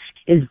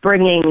is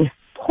bringing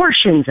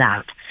portions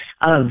out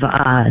of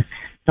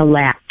the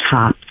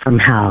laptop from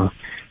hell.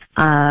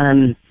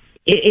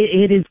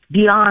 It is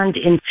beyond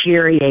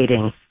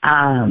infuriating.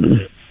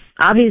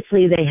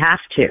 Obviously, they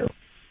have to.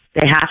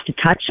 They have to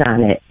touch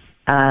on it.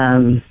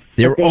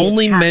 They're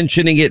only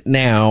mentioning it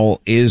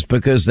now is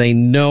because they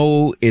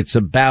know it's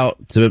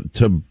about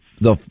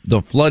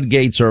the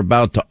floodgates are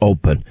about to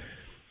open,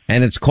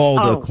 and it's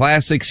called a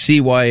classic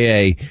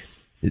CYA.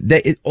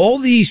 All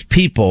these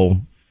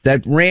people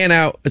that ran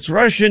out, it's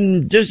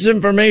Russian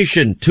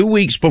disinformation 2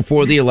 weeks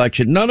before the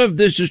election. None of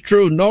this is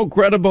true. No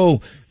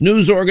credible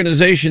news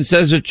organization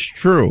says it's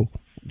true.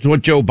 It's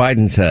what Joe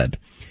Biden said.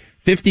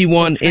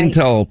 51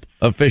 Intel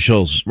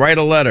officials write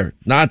a letter.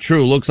 Not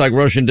true. Looks like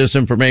Russian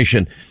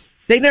disinformation.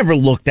 They never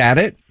looked at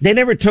it. They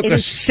never took a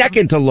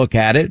second to look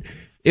at it.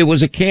 It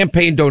was a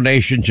campaign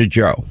donation to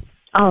Joe.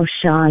 Oh,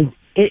 Sean,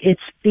 it's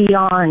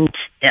beyond.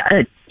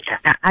 I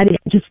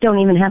just don't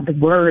even have the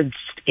words.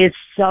 It's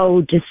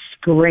so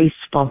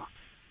disgraceful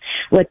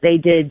what they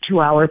did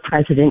to our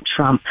President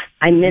Trump.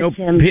 I miss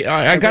him.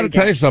 I got to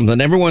tell you something.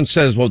 Everyone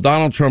says, well,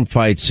 Donald Trump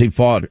fights. He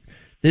fought.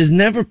 There's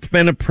never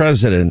been a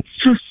president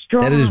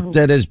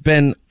that has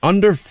been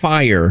under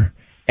fire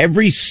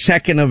every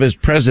second of his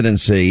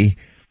presidency,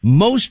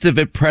 most of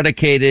it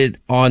predicated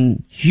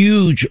on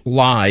huge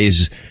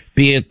lies,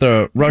 be it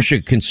the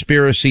Russia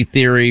conspiracy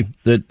theory,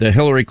 the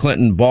Hillary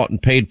Clinton bought and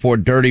paid for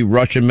dirty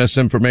Russian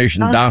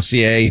misinformation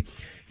dossier.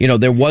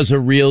 There was a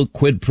real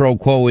quid pro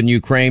quo in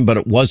Ukraine, but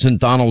it wasn't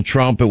Donald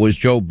Trump. It was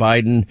Joe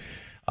Biden.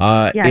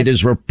 Yes. It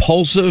is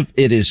repulsive.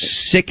 It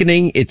is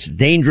sickening. It's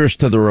dangerous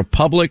to the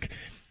republic.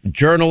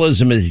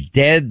 Journalism is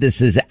dead.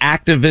 This is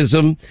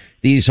activism.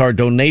 These are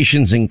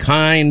donations in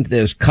kind.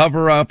 There's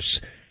cover-ups.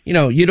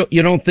 You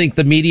don't think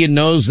the media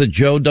knows that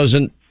Joe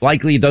doesn't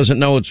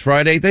know it's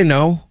Friday? They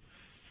know.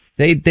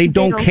 They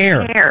don't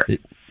care.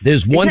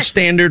 There's one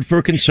standard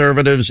for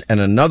conservatives and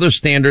another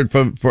standard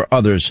for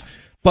others.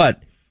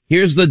 But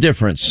here's the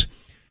difference.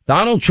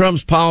 Donald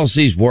Trump's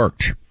policies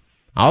worked.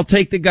 I'll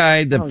take the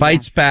guy that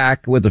fights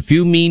back with a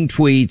few mean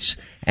tweets,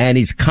 and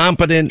he's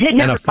competent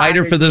and a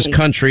fighter for this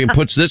country and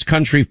puts this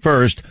country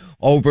first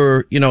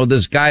over,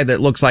 this guy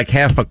that looks like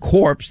half a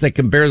corpse that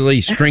can barely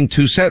string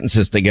two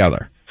sentences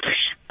together.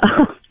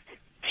 Oh,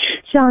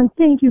 Sean,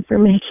 thank you for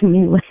making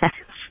me laugh.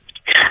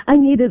 I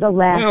needed a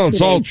laugh. Well,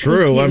 it's all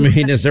true. I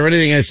mean, is there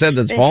anything I said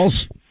that's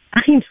false?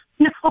 I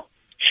know.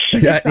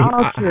 It's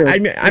all true.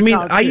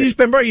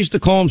 I used to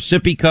call him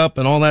Sippy Cup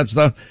and all that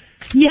stuff.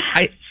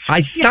 Yeah.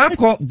 I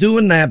stopped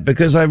doing that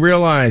because I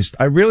realized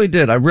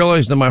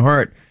in my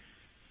heart,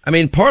 I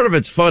mean, part of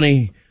it's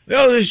funny.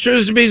 Oh, this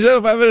truth to be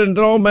self-evident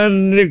that all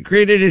men are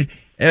created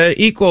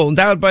equal,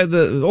 endowed by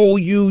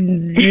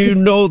you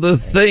know the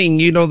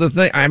thing.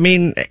 I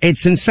mean,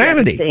 it's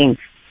insanity.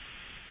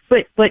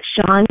 But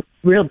Sean,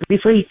 real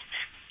briefly,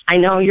 I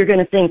know you're going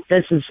to think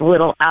this is a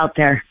little out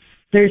there.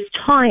 There's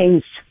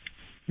times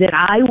that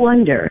I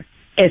wonder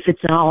if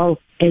it's all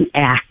an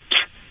act.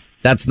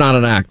 That's not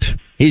an act.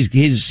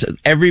 He's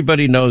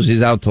everybody knows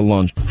he's out to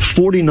lunch.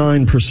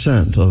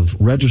 49% of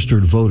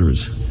registered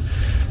voters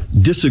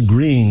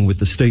disagreeing with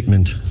the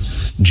statement,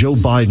 Joe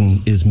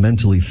Biden is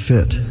mentally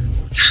fit.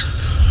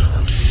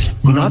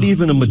 Not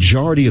even a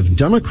majority of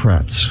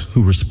Democrats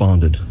who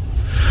responded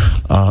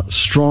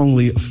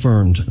strongly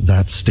affirmed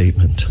that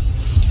statement.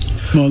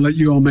 Well, I'll let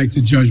you all make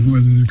the judgment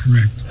whether they're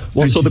correct.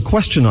 Well, so the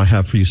question I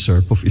have for you,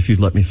 sir, if you'd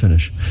let me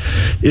finish,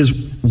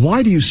 is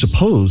why do you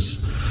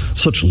suppose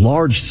such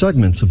large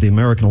segments of the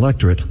American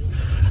electorate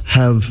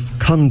have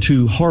come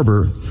to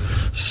harbor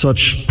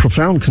such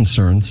profound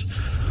concerns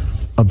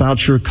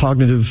about your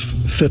cognitive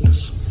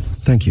fitness?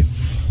 Thank you.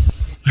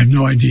 I have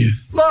no idea.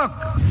 Look,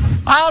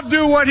 I'll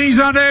do what he's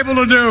unable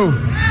to do.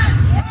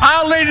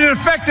 I'll lead an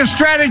effective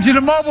strategy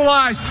to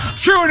mobilize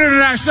true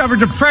international effort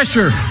to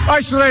pressure,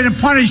 isolate, and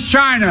punish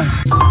China.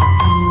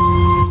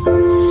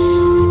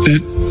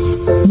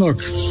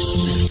 Look,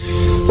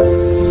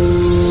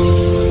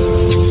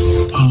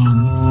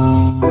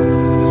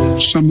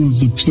 some of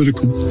the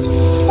political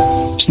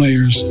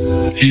players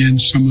and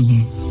some of the...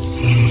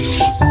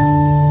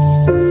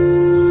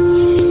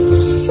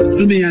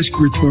 let me ask a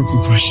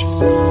rhetorical question.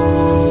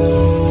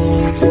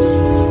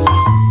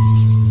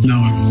 No,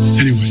 I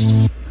won't.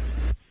 Anyways.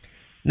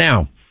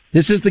 Now,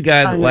 this is the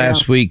guy that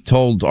last week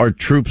told our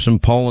troops in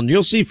Poland,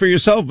 you'll see for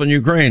yourself in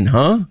Ukraine,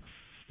 huh?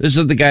 This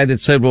is the guy that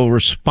said we'll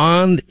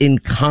respond in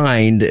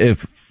kind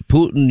if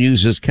Putin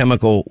uses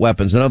chemical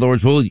weapons. In other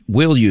words,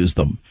 we'll use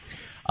them.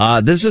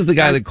 This is the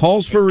guy that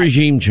calls for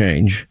regime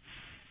change,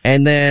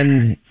 and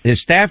then his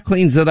staff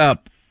cleans it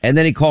up, and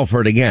then he called for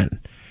it again.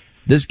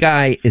 This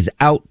guy is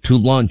out to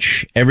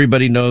lunch.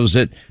 Everybody knows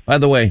it. By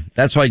the way,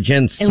 that's why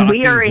Jen Psaki. And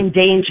we are in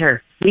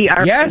danger.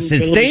 Yes,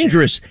 it's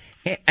dangerous.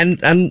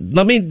 And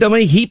let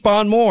me heap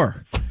on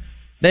more.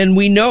 Then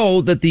we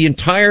know that the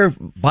entire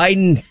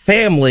Biden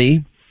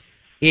family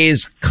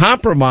is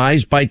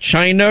compromised by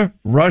China,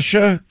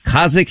 Russia,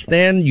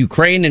 Kazakhstan,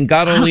 Ukraine, and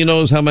God only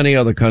knows how many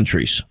other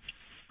countries.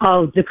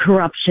 Oh, the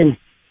corruption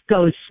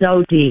goes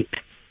so deep.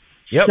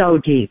 Yep. So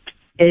deep.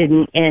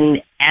 And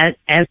as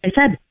I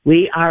said,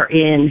 we are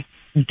in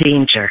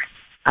danger.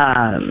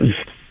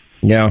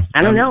 Yeah.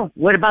 I don't know.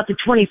 What about the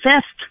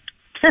 25th?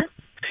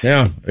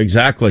 Yeah,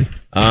 exactly.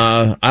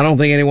 I don't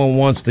think anyone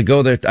wants to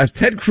go there.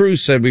 Ted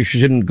Cruz said we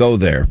shouldn't go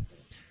there.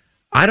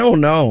 I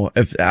don't know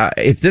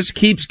if this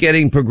keeps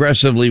getting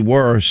progressively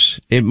worse.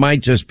 It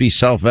might just be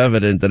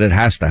self-evident that it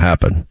has to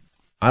happen.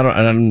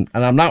 I'm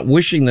not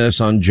wishing this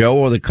on Joe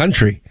or the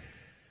country.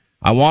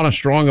 I want a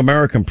strong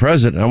American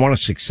president. I want a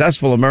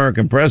successful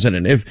American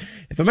president. If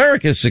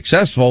America is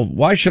successful,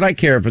 why should I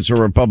care if it's a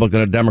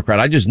Republican or Democrat?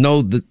 I just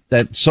know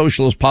that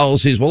socialist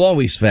policies will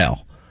always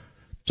fail.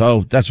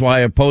 So that's why I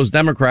oppose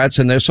Democrats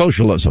and their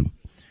socialism.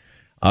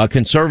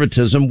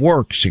 Conservatism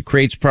works. It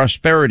creates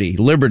prosperity,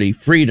 liberty,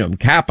 freedom,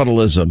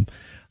 capitalism,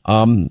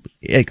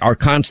 our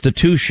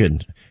Constitution,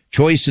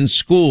 choice in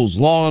schools,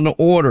 law and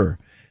order,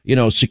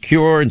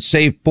 secure and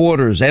safe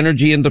borders,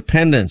 energy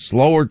independence,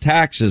 lower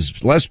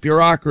taxes, less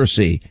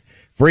bureaucracy,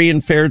 free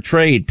and fair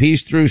trade,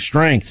 peace through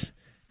strength,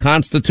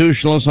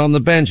 constitutionalists on the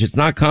bench. It's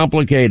not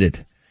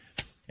complicated.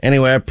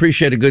 Anyway, I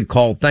appreciate a good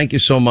call. Thank you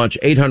so much.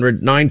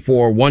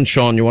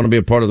 800-941-SEAN. You want to be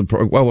a part of the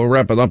program? Well, we're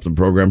wrapping up the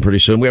program pretty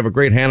soon. We have a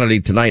great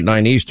Hannity tonight,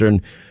 9 Eastern.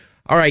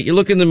 All right, you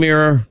look in the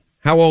mirror.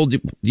 How old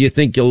do you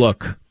think you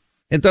look?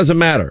 It doesn't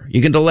matter.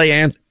 You can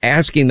delay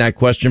asking that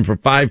question for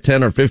 5,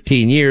 10, or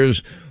 15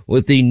 years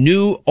with the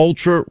new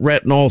Ultra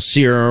Retinol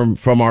Serum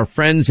from our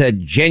friends at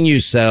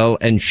Genucel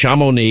and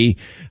Chamonix.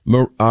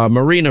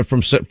 Marina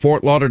from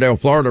Fort Lauderdale,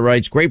 Florida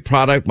writes, great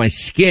product. My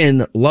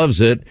skin loves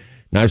it.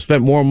 Now, I've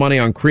spent more money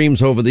on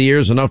creams over the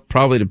years, enough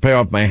probably to pay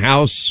off my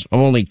house.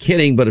 I'm only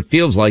kidding, but it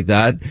feels like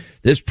that.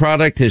 This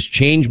product has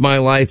changed my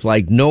life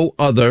like no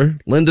other.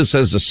 Linda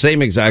says the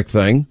same exact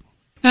thing.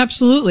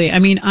 Absolutely. I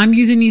mean, I'm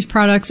using these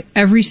products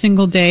every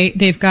single day.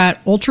 They've got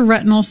ultra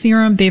retinol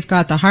serum. They've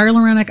got the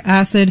hyaluronic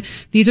acid.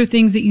 These are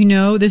things that you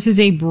know. This is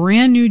a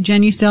brand new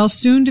Genucel,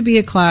 soon to be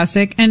a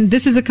classic. And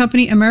this is a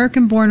company,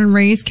 American born and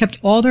raised, kept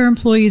all their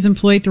employees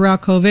employed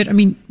throughout COVID. I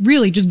mean,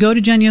 really, just go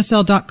to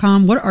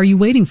Genucel.com. What are you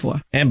waiting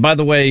for? And by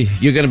the way,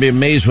 you're going to be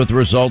amazed with the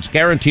results.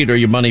 Guaranteed are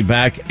your money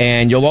back.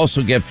 And you'll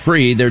also get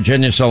free their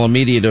Genucel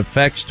Immediate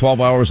Effects, 12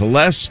 hours or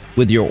less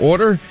with your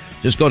order.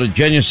 Just go to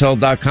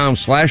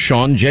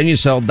Genucel.com/Sean,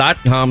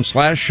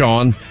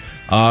 Genucel.com/Sean.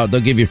 They'll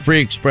give you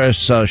free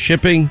express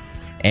shipping.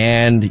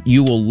 and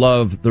you will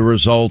love the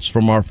results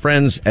from our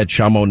friends at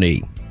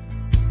Chamonix.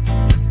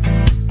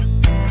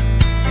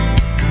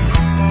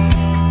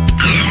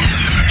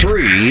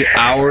 Three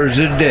hours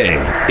a day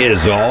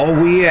is all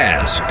we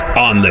ask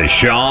on the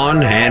Sean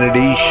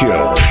Hannity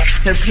Show.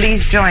 So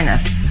please join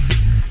us,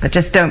 but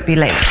just don't be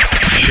late.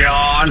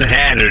 Sean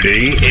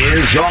Hannity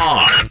is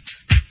on.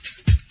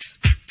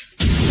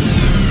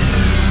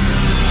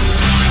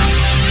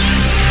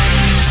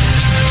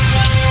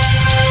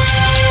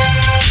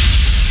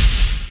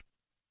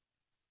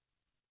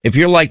 If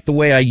you're like the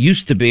way I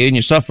used to be and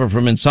you suffer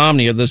from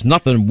insomnia, there's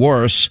nothing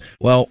worse.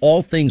 Well,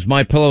 all things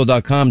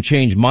MyPillow.com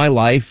changed my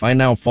life. I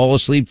now fall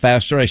asleep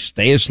faster. I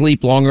stay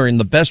asleep longer. And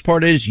the best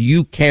part is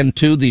you can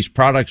too. These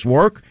products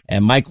work.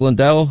 And Mike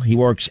Lindell, he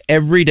works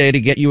every day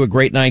to get you a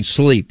great night's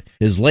sleep.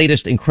 His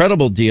latest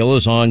incredible deal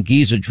is on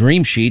Giza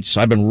Dream Sheets.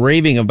 I've been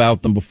raving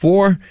about them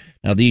before.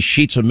 Now, these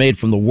sheets are made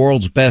from the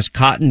world's best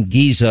cotton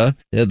Giza.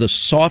 They're the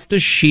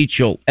softest sheets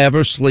you'll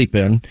ever sleep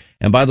in.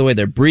 And by the way,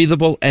 they're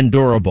breathable and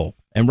durable.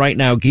 And right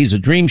now, Giza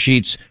Dream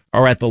Sheets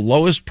are at the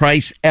lowest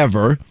price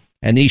ever.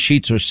 And these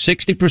sheets are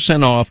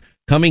 60% off,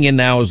 coming in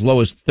now as low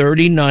as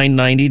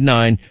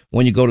 $39.99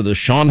 when you go to the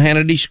Sean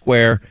Hannity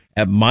Square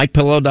at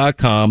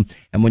MyPillow.com.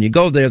 And when you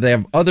go there, they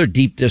have other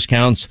deep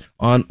discounts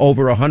on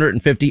over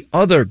 150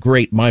 other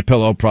great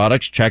MyPillow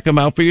products. Check them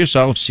out for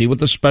yourself. See what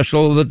the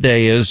special of the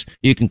day is.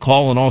 You can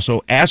call and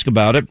also ask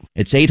about it.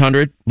 It's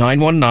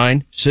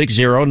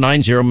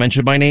 800-919-6090.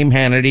 Mention my name,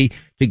 Hannity,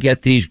 to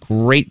get these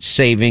great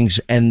savings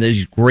and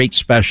these great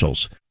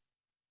specials.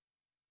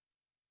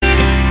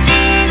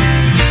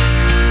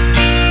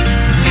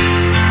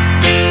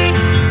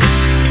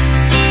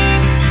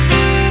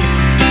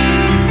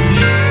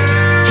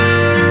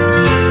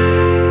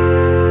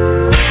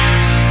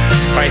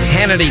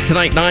 Hannity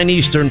tonight, 9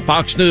 Eastern,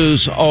 Fox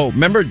News. Oh,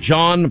 remember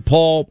John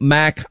Paul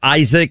Mac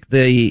Isaac,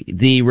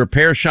 the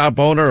repair shop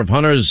owner of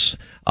Hunter's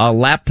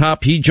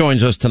laptop? He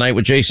joins us tonight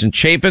with Jason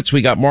Chaffetz.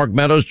 We got Mark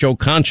Meadows, Joe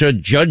Concha,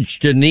 Judge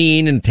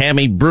Janine, and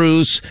Tammy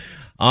Bruce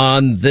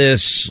on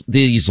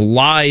these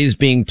lies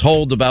being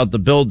told about the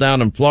bill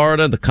down in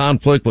Florida, the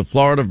conflict with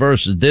Florida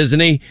versus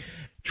Disney.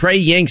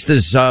 Trey Yingst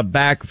is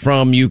back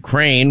from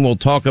Ukraine. We'll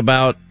talk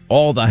about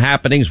all the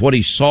happenings, what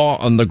he saw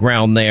on the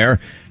ground there.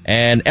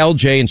 And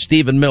LJ and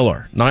Stephen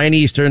Miller, 9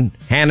 Eastern,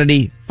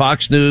 Hannity,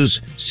 Fox News.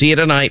 See you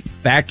tonight.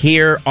 Back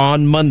here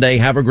on Monday.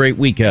 Have a great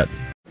weekend.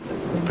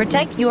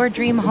 Protect your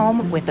dream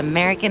home with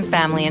American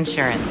Family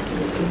Insurance.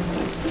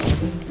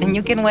 And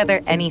you can weather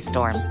any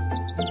storm.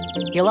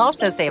 You'll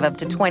also save up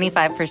to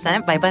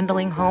 25% by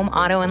bundling home,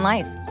 auto, and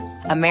life.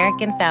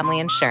 American Family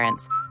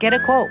Insurance. Get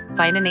a quote.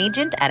 Find an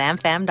agent at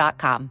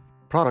amfam.com.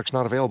 Products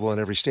not available in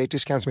every state.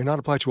 Discounts may not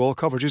apply to all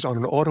coverages on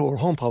an auto or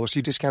home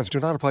policy. Discounts do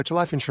not apply to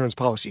life insurance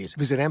policies.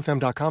 Visit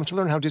amfam.com to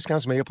learn how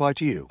discounts may apply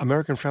to you.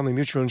 American Family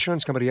Mutual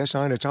Insurance Company, SI,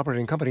 and its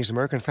operating companies,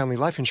 American Family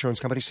Life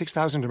Insurance Company,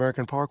 6000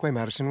 American Parkway,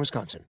 Madison,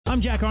 Wisconsin.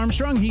 I'm Jack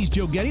Armstrong. He's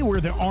Joe Getty.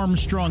 We're the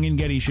Armstrong and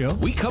Getty Show.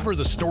 We cover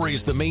the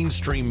stories the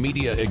mainstream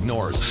media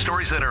ignores. The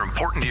stories that are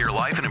important to your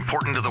life and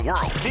important to the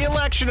world. The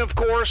election, of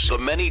course. The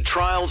many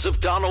trials of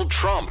Donald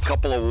Trump.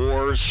 Couple of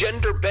wars.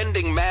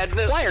 Gender-bending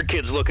madness. Why are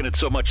kids looking at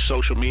so much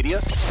social media?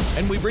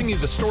 And we bring you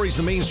the stories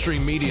the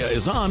mainstream media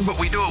is on, but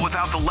we do it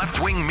without the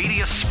left-wing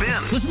media spin.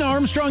 Listen to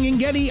Armstrong and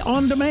Getty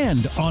on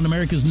demand on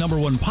America's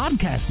 #1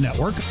 podcast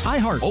network,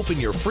 iHeart. Open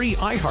your free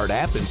iHeart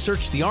app and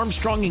search the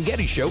Armstrong and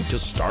Getty Show to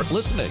start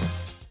listening.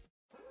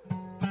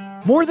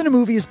 More Than a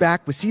Movie is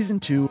back with Season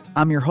 2.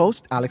 I'm your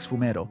host, Alex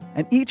Fumero,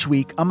 and each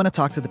week I'm going to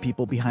talk to the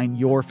people behind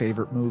your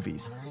favorite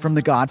movies. From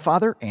The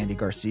Godfather, Andy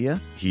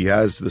Garcia. He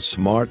has the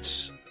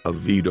smarts of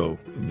Vito,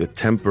 the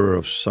temper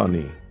of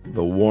Sonny,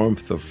 the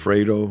warmth of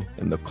Fredo,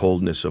 and the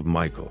coldness of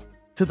Michael.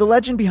 To the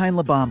legend behind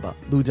La Bamba,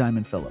 Lou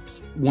Diamond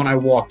Phillips. When I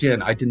walked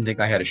in, I didn't think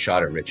I had a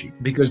shot at Richie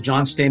because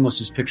John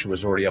Stamos' picture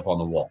was already up on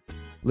the wall.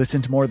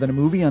 Listen to More Than a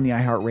Movie on the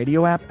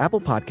iHeartRadio app,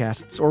 Apple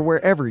Podcasts, or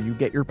wherever you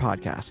get your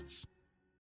podcasts.